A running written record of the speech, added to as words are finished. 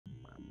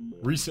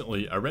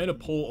Recently, I ran a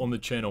poll on the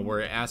channel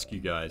where I asked you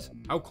guys,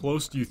 how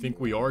close do you think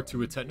we are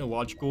to a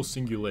technological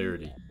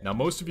singularity? Now,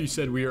 most of you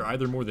said we are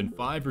either more than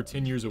 5 or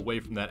 10 years away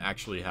from that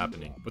actually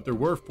happening, but there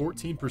were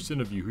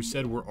 14% of you who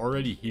said we're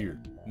already here.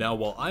 Now,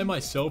 while I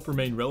myself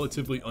remain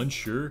relatively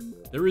unsure,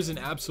 there is an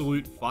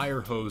absolute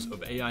fire hose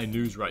of AI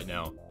news right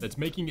now that's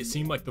making it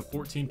seem like the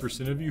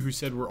 14% of you who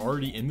said we're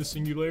already in the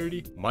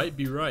singularity might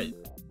be right.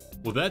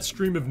 Well, that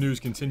stream of news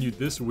continued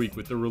this week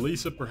with the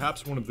release of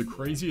perhaps one of the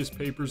craziest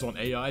papers on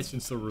AI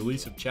since the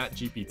release of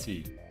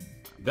chatgpt.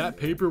 That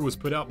paper was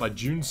put out by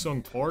Jun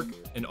Sung Park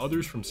and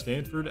others from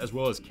Stanford, as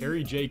well as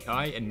Carrie J.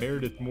 Kai and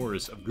Meredith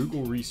Morris of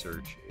Google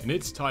Research, and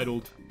it's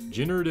titled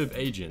Generative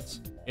Agents,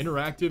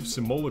 Interactive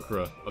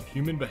Simulacra of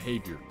Human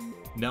Behavior.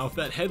 Now, if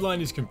that headline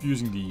is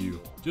confusing to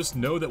you, just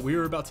know that we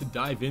are about to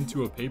dive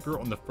into a paper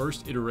on the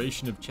first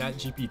iteration of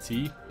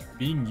chatgpt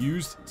being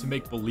used to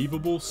make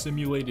believable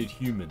simulated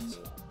humans.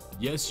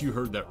 Yes, you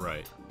heard that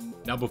right.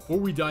 Now, before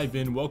we dive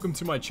in, welcome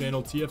to my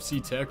channel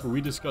TFC Tech, where we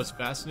discuss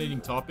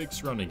fascinating topics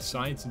surrounding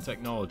science and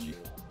technology.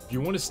 If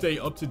you want to stay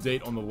up to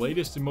date on the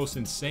latest and most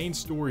insane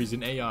stories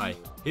in AI,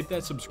 hit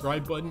that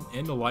subscribe button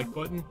and the like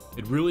button.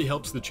 It really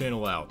helps the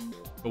channel out.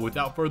 But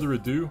without further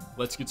ado,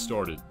 let's get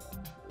started.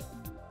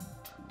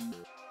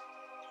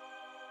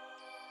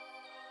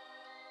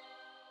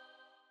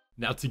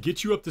 Now, to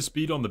get you up to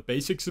speed on the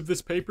basics of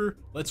this paper,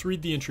 let's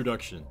read the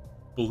introduction.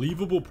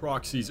 Believable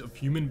proxies of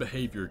human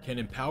behavior can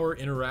empower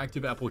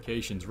interactive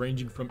applications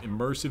ranging from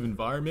immersive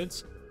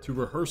environments to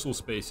rehearsal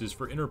spaces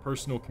for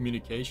interpersonal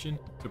communication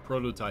to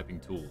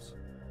prototyping tools.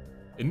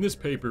 In this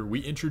paper,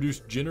 we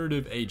introduced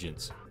generative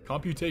agents,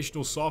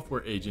 computational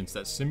software agents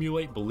that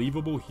simulate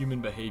believable human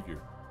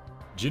behavior.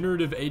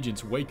 Generative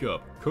agents wake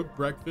up, cook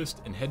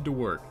breakfast, and head to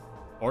work.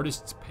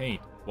 Artists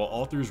paint, while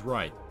authors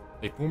write.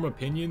 They form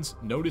opinions,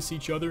 notice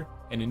each other,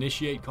 and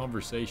initiate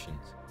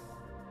conversations.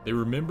 They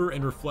remember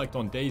and reflect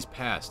on days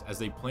past as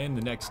they plan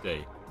the next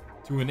day.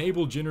 To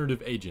enable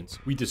generative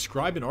agents, we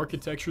describe an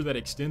architecture that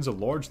extends a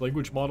large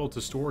language model to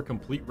store a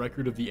complete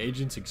record of the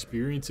agent's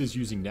experiences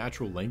using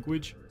natural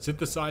language,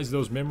 synthesize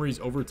those memories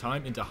over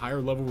time into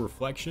higher level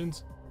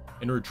reflections,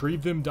 and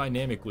retrieve them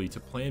dynamically to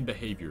plan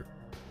behavior.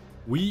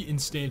 We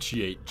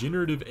instantiate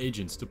generative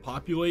agents to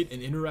populate an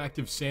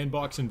interactive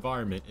sandbox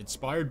environment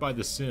inspired by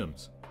The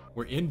Sims,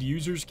 where end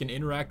users can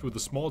interact with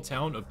a small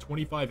town of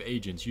 25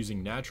 agents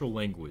using natural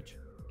language.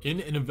 In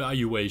an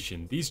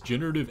evaluation, these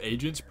generative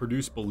agents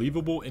produce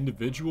believable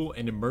individual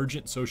and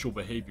emergent social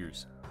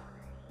behaviors.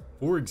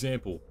 For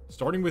example,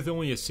 starting with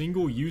only a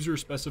single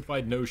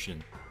user-specified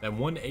notion that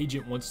one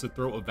agent wants to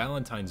throw a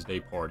Valentine's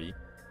Day party,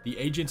 the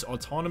agents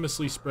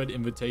autonomously spread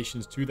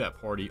invitations to that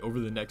party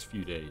over the next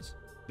few days.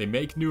 They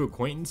make new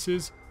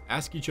acquaintances,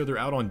 ask each other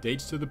out on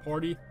dates to the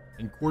party,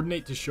 and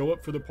coordinate to show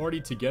up for the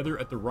party together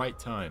at the right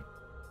time.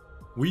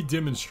 We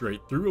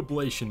demonstrate through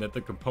ablation that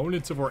the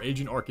components of our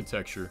agent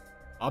architecture,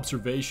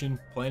 observation,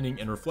 planning,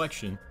 and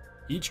reflection,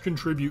 each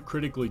contribute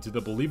critically to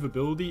the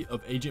believability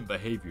of agent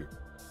behavior.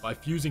 By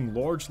fusing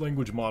large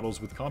language models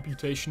with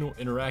computational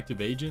interactive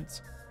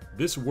agents,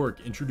 this work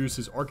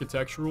introduces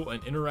architectural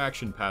and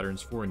interaction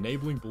patterns for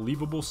enabling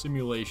believable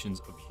simulations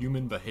of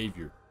human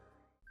behavior.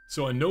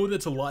 So I know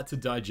that's a lot to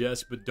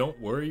digest, but don't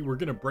worry, we're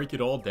going to break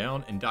it all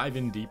down and dive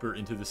in deeper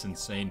into this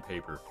insane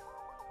paper.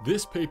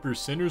 This paper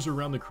centers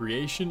around the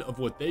creation of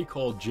what they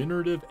call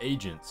generative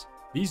agents.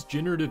 These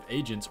generative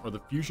agents are the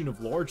fusion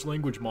of large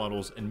language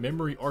models and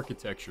memory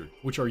architecture,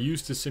 which are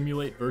used to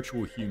simulate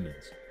virtual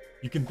humans.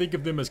 You can think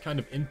of them as kind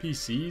of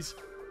NPCs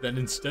that,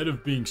 instead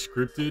of being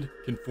scripted,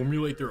 can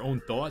formulate their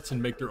own thoughts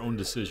and make their own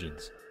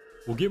decisions.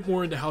 We'll get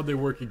more into how they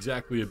work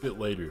exactly a bit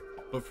later,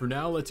 but for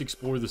now let's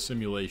explore the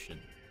simulation.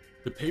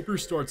 The paper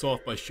starts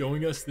off by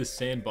showing us this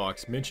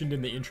sandbox mentioned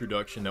in the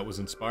introduction that was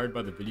inspired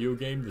by the video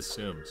game The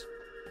Sims.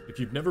 If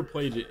you've never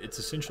played it, it's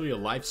essentially a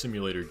life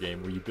simulator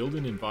game where you build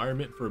an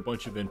environment for a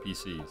bunch of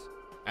NPCs.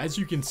 As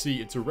you can see,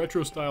 it's a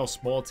retro-style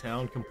small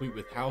town complete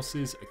with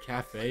houses, a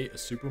cafe, a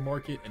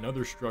supermarket, and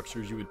other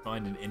structures you would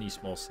find in any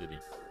small city.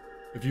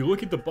 If you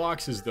look at the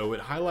boxes though,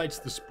 it highlights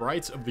the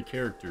sprites of the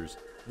characters.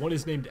 One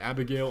is named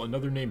Abigail,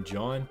 another named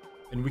John,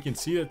 and we can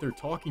see that they're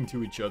talking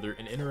to each other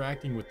and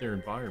interacting with their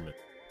environment.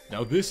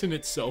 Now, this in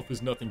itself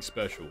is nothing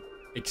special,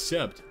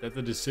 except that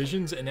the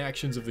decisions and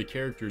actions of the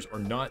characters are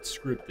not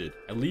scripted,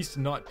 at least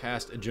not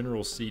past a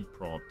general seed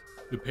prompt.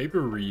 The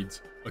paper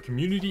reads, a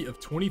community of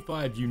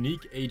 25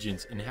 unique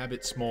agents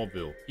inhabit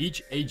Smallville.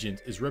 Each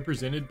agent is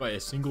represented by a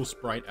single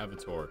sprite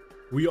avatar.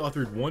 We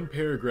authored one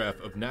paragraph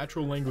of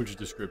natural language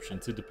description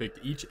to depict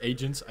each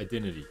agent's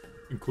identity,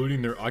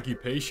 including their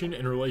occupation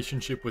and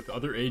relationship with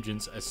other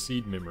agents as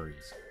seed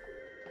memories.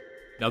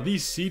 Now,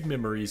 these seed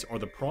memories are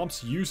the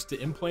prompts used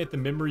to implant the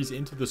memories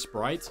into the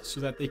sprites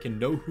so that they can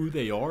know who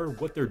they are,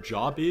 what their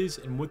job is,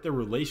 and what their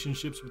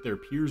relationships with their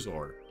peers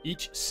are.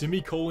 Each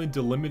semicolon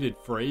delimited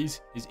phrase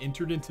is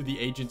entered into the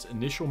agent's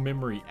initial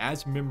memory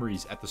as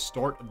memories at the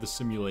start of the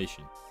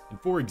simulation.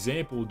 And for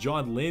example,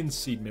 John Lynn's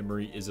seed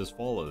memory is as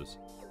follows.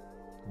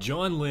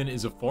 John Lynn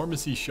is a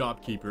pharmacy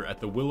shopkeeper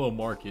at the Willow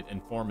Market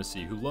and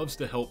Pharmacy who loves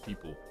to help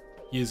people.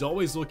 He is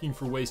always looking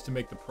for ways to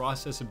make the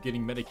process of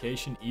getting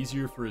medication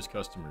easier for his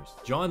customers.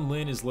 John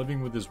Lin is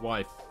living with his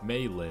wife,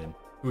 Mei Lin,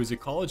 who is a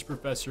college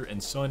professor,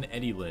 and son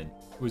Eddie Lin,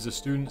 who is a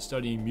student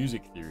studying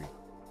music theory.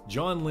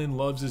 John Lin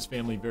loves his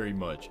family very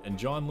much, and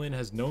John Lin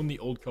has known the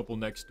old couple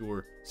next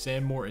door,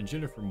 Sam Moore and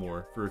Jennifer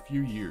Moore, for a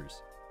few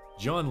years.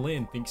 John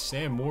Lin thinks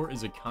Sam Moore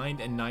is a kind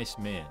and nice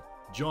man.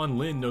 John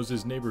Lin knows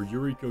his neighbor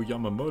Yuriko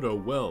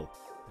Yamamoto well.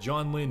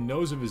 John Lin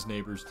knows of his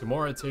neighbors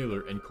Tamara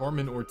Taylor and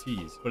Carmen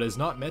Ortiz, but has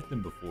not met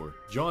them before.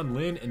 John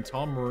Lin and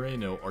Tom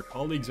Moreno are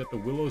colleagues at the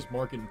Willows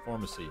Market and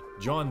Pharmacy.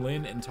 John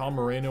Lin and Tom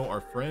Moreno are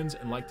friends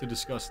and like to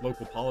discuss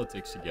local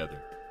politics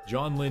together.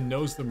 John Lin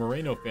knows the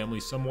Moreno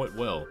family somewhat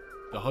well,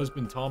 the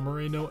husband Tom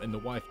Moreno and the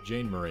wife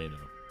Jane Moreno.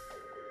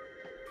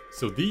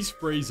 So these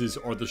phrases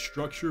are the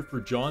structure for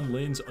John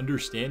Lin's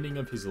understanding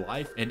of his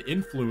life and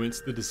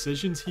influence the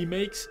decisions he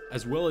makes,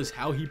 as well as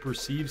how he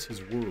perceives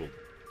his world.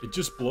 It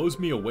just blows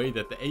me away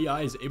that the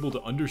AI is able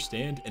to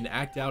understand and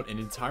act out an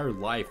entire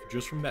life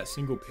just from that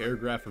single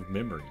paragraph of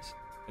memories.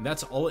 And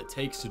that's all it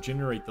takes to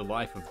generate the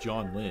life of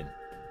John Lin.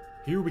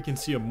 Here we can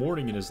see a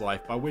morning in his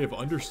life by way of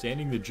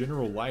understanding the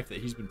general life that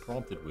he's been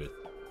prompted with.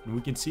 And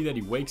we can see that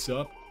he wakes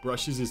up,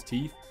 brushes his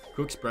teeth,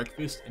 cooks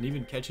breakfast, and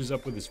even catches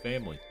up with his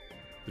family.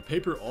 The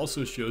paper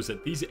also shows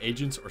that these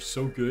agents are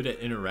so good at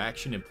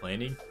interaction and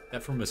planning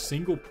that from a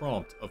single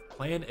prompt of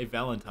plan a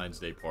Valentine's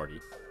Day party,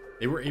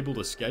 they were able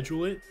to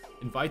schedule it,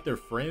 invite their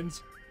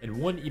friends, and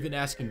one even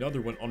ask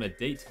another one on a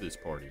date to this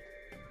party.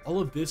 All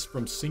of this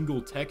from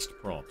single text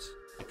prompts.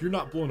 If you're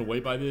not blown away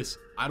by this,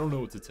 I don't know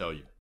what to tell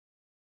you.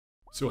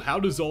 So how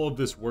does all of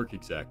this work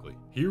exactly?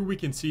 Here we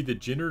can see the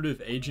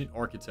generative agent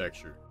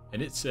architecture,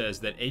 and it says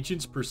that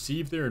agents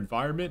perceive their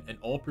environment and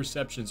all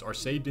perceptions are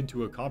saved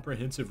into a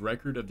comprehensive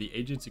record of the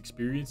agent's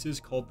experiences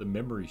called the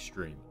memory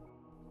stream.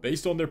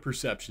 Based on their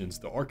perceptions,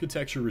 the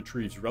architecture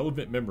retrieves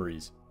relevant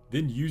memories,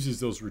 then uses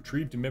those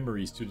retrieved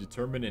memories to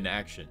determine an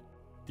action.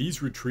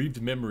 These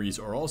retrieved memories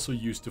are also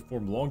used to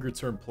form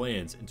longer-term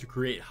plans and to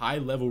create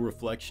high-level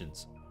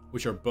reflections,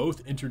 which are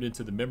both entered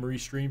into the memory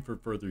stream for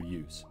further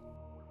use.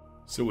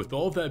 So with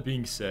all of that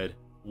being said,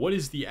 what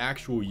is the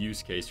actual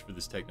use case for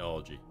this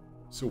technology?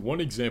 So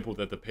one example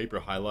that the paper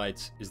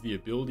highlights is the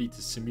ability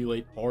to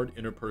simulate hard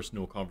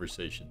interpersonal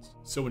conversations.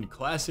 So in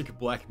classic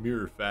Black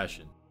Mirror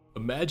fashion,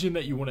 imagine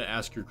that you want to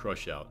ask your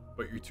crush out,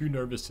 but you're too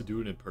nervous to do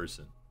it in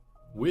person.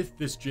 With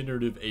this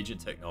generative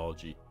agent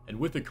technology, and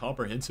with a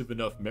comprehensive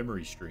enough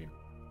memory stream,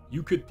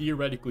 you could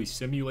theoretically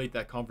simulate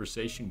that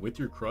conversation with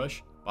your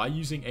crush by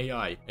using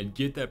AI and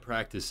get that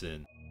practice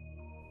in.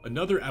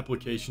 Another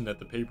application that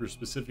the paper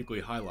specifically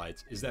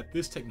highlights is that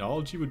this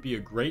technology would be a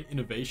great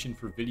innovation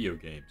for video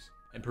games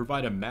and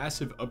provide a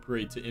massive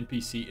upgrade to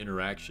NPC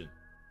interaction.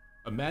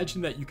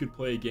 Imagine that you could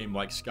play a game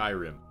like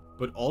Skyrim,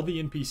 but all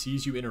the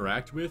NPCs you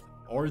interact with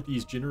are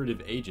these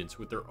generative agents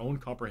with their own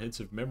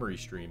comprehensive memory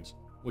streams,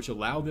 which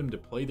allow them to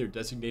play their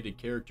designated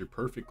character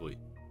perfectly.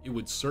 It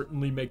would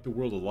certainly make the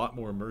world a lot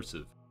more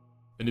immersive.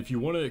 And if you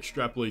want to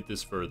extrapolate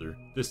this further,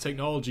 this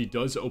technology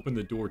does open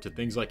the door to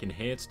things like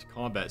enhanced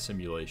combat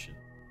simulation,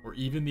 or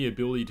even the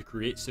ability to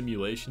create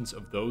simulations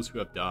of those who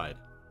have died.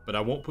 But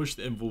I won't push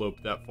the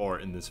envelope that far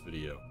in this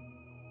video.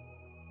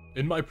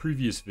 In my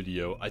previous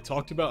video, I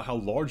talked about how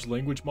large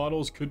language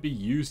models could be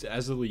used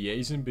as a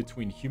liaison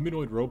between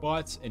humanoid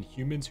robots and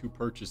humans who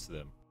purchase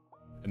them.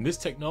 And this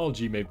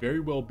technology may very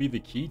well be the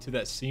key to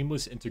that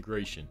seamless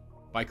integration.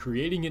 By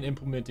creating and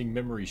implementing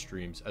memory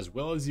streams, as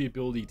well as the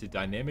ability to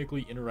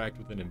dynamically interact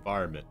with an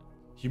environment,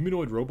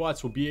 humanoid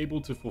robots will be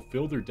able to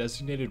fulfill their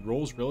designated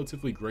roles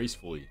relatively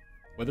gracefully,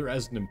 whether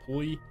as an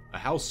employee, a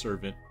house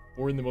servant,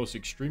 or in the most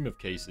extreme of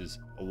cases,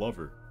 a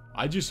lover.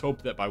 I just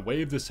hope that by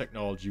way of this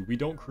technology, we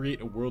don't create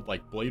a world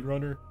like Blade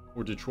Runner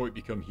or Detroit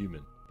Become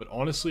Human. But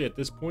honestly, at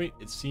this point,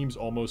 it seems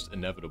almost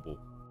inevitable.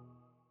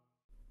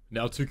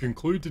 Now to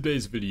conclude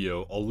today's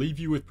video, I'll leave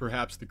you with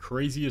perhaps the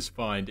craziest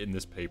find in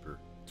this paper.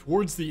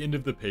 Towards the end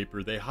of the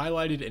paper, they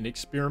highlighted an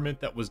experiment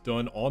that was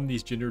done on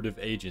these generative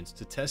agents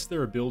to test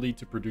their ability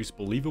to produce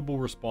believable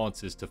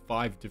responses to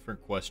 5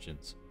 different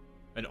questions.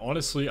 And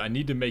honestly, I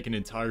need to make an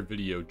entire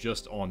video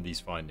just on these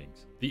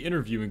findings. The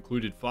interview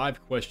included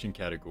 5 question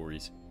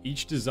categories,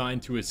 each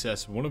designed to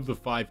assess one of the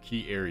 5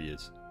 key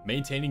areas: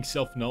 maintaining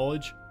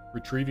self-knowledge,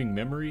 retrieving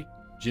memory,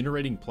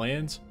 generating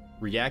plans,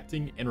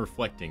 reacting, and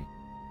reflecting.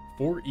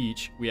 For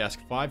each, we ask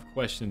 5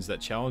 questions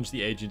that challenge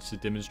the agents to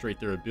demonstrate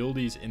their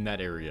abilities in that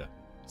area.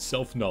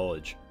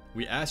 Self-knowledge.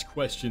 We ask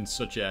questions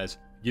such as,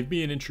 give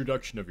me an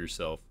introduction of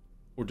yourself,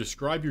 or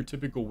describe your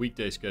typical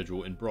weekday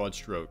schedule in broad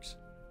strokes,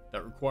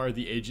 that require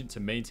the agent to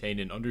maintain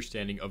an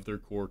understanding of their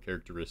core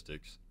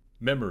characteristics.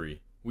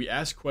 Memory. We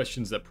ask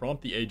questions that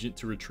prompt the agent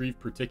to retrieve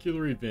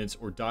particular events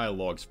or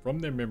dialogues from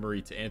their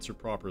memory to answer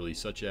properly,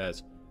 such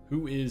as,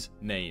 who is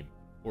name,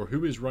 or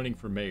who is running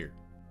for mayor.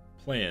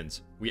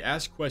 Plans. We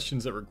ask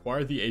questions that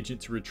require the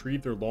agent to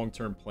retrieve their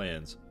long-term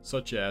plans,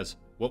 such as,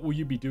 what will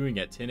you be doing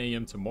at 10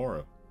 a.m.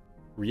 tomorrow?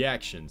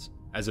 Reactions.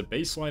 As a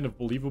baseline of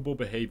believable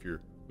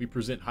behavior, we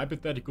present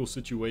hypothetical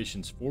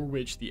situations for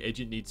which the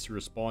agent needs to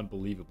respond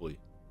believably.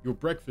 Your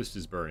breakfast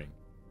is burning.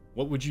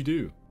 What would you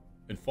do?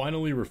 And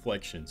finally,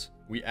 reflections.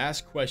 We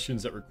ask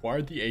questions that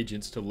required the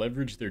agents to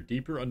leverage their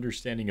deeper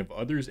understanding of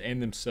others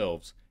and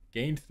themselves,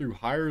 gained through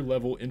higher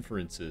level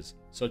inferences,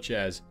 such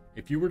as,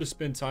 if you were to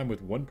spend time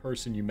with one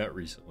person you met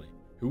recently,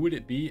 who would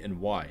it be and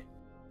why?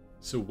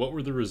 So what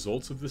were the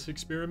results of this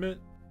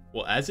experiment?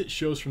 Well, as it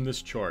shows from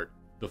this chart,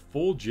 the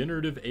full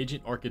generative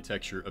agent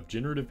architecture of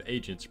generative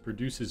agents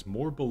produces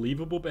more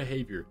believable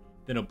behavior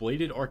than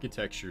ablated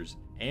architectures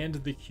and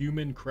the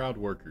human crowd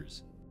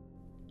workers.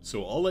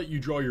 So I'll let you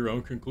draw your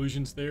own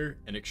conclusions there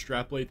and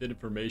extrapolate that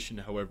information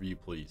however you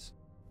please.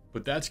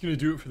 But that's going to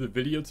do it for the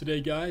video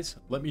today, guys.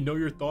 Let me know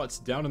your thoughts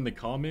down in the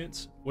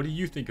comments. What do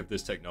you think of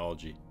this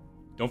technology?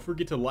 Don't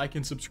forget to like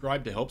and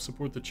subscribe to help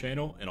support the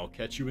channel, and I'll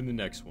catch you in the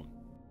next one.